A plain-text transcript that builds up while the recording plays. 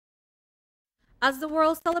As the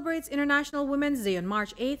world celebrates International Women's Day on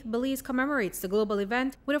March 8th, Belize commemorates the global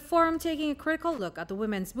event with a forum taking a critical look at the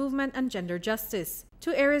women's movement and gender justice.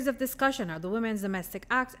 Two areas of discussion are the Women's Domestic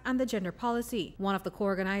Act and the gender policy. One of the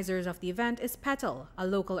co-organizers of the event is PETAL, a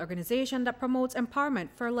local organization that promotes empowerment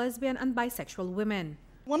for lesbian and bisexual women.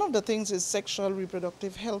 One of the things is sexual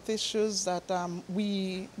reproductive health issues that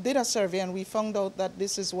we did a survey and we found out that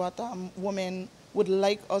this is what women would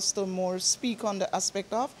like us to more speak on the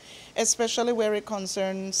aspect of, especially where it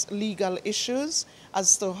concerns legal issues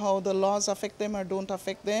as to how the laws affect them or don't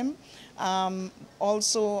affect them.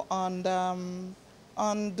 Also on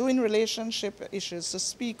doing relationship issues, to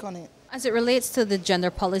speak on it. As it relates to the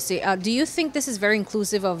gender policy, do you think this is very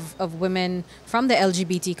inclusive of women from the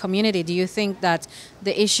LGBT community? Do you think that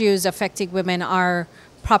the issues affecting women are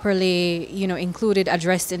properly, included,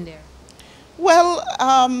 addressed in there? Well,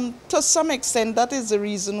 to some extent, that is the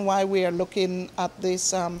reason why we are looking at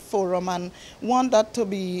this forum and want that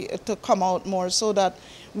to come out more, so that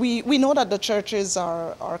we know that the churches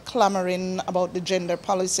are clamoring about the gender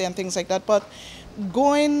policy and things like that, but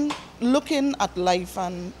looking at life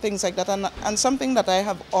and things like that, and something that I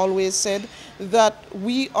have always said, that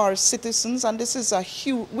we are citizens and this is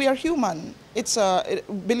we are human.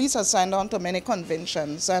 Belize has signed on to many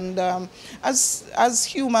conventions, and as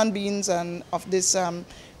human beings and of this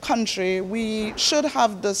country, we should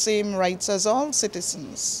have the same rights as all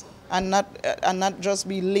citizens, and not just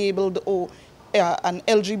be labeled an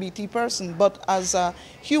LGBT person, but as a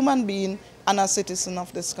human being and a citizen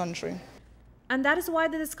of this country. And that is why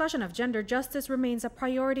the discussion of gender justice remains a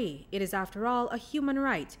priority. It is, after all, a human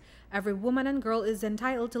right. Every woman and girl is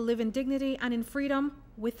entitled to live in dignity and in freedom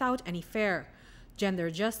without any fear. Gender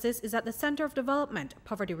justice is at the center of development,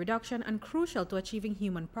 poverty reduction, and crucial to achieving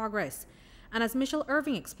human progress. And as Michelle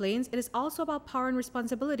Irving explains, it is also about power and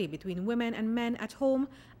responsibility between women and men at home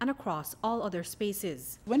and across all other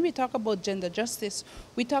spaces. When we talk about gender justice,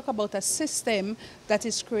 we talk about a system that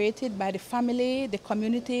is created by the family, the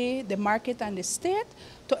community, the market, and the state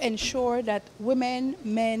to ensure that women,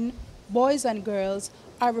 men, boys, and girls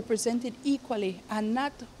are represented equally and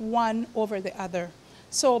not one over the other.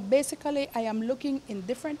 So basically, I am looking in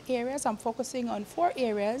different areas. I'm focusing on 4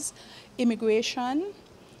 areas: immigration,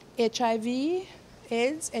 HIV,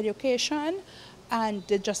 AIDS, education, and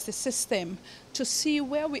the justice system, to see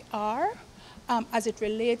where we are as it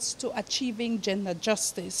relates to achieving gender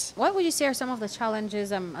justice. What would you say are some of the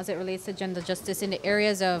challenges as it relates to gender justice in the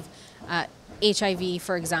areas of HIV,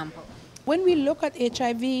 for example? When we look at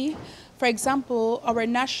HIV, for example, our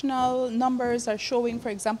national numbers are showing, for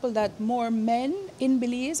example, that more men in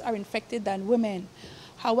Belize are infected than women.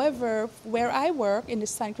 However, where I work in the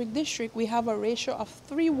Sand Creek district, we have a ratio of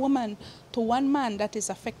 3 women to 1 man that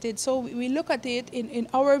is affected. So we look at it, in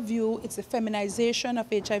our view, it's the feminization of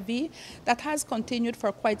HIV that has continued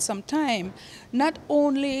for quite some time. Not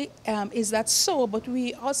only is that so, but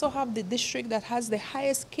we also have the district that has the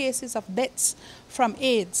highest cases of deaths from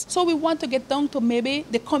AIDS. So we want to get down to maybe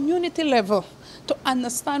the community level to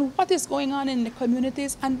understand what is going on in the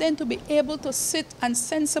communities, and then to be able to sit and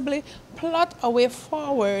sensibly plot a way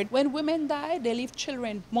forward. When women die, they leave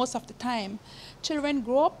children most of the time. Children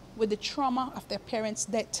grow up with the trauma of their parents'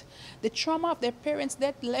 death. The trauma of their parents'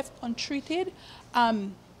 death left untreated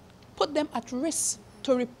put them at risk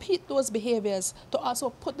to repeat those behaviors, to also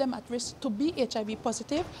put them at risk to be HIV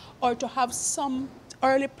positive, or to have some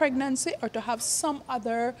early pregnancy, or to have some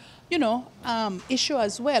other, issue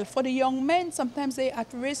as well. For the young men, sometimes they're at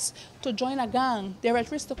risk to join a gang. They're at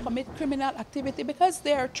risk to commit criminal activity because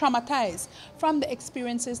they're traumatized from the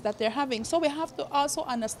experiences that they're having. So we have to also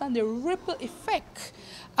understand the ripple effect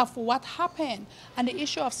of what happened and the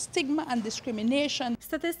issue of stigma and discrimination.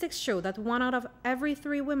 Statistics show that 1 out of every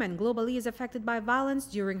 3 women globally is affected by violence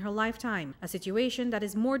during her lifetime, a situation that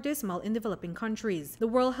is more dismal in developing countries. The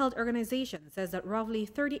World Health Organization says that roughly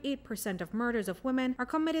 38% of murders of women are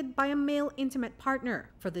committed by a male intimate partner.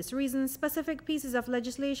 For this reason, specific pieces of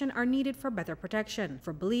legislation are needed for better protection.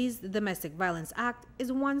 For Belize, the Domestic Violence Act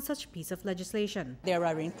is one such piece of legislation. There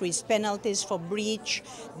are increased penalties for breach.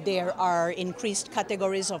 There are increased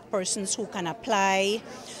categories of persons who can apply.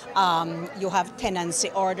 You have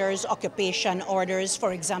tenancy orders, occupation orders.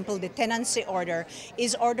 For example, the tenancy order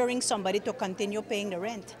is ordering somebody to continue paying the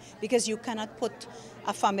rent because you cannot put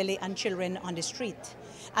a family and children on the street.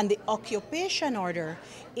 And the occupation order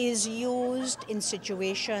is used in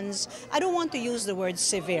situations, I don't want to use the word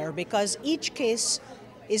severe because each case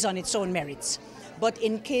is on its own merits. But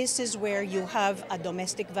in cases where you have a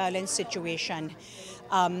domestic violence situation,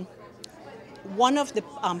 one of the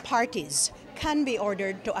parties can be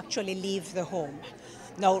ordered to actually leave the home.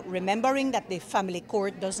 Now, remembering that the family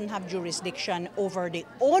court doesn't have jurisdiction over the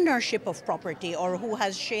ownership of property or who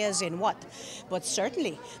has shares in what, but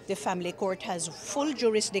certainly the family court has full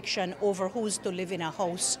jurisdiction over who's to live in a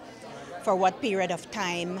house, for what period of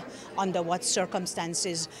time, under what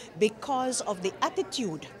circumstances, because of the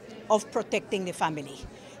attitude of protecting the family.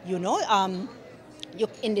 You know,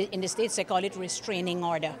 in the States they call it restraining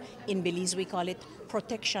order. In Belize we call it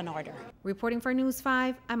protection order. Reporting for News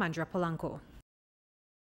 5, I'm Andrea Polanco.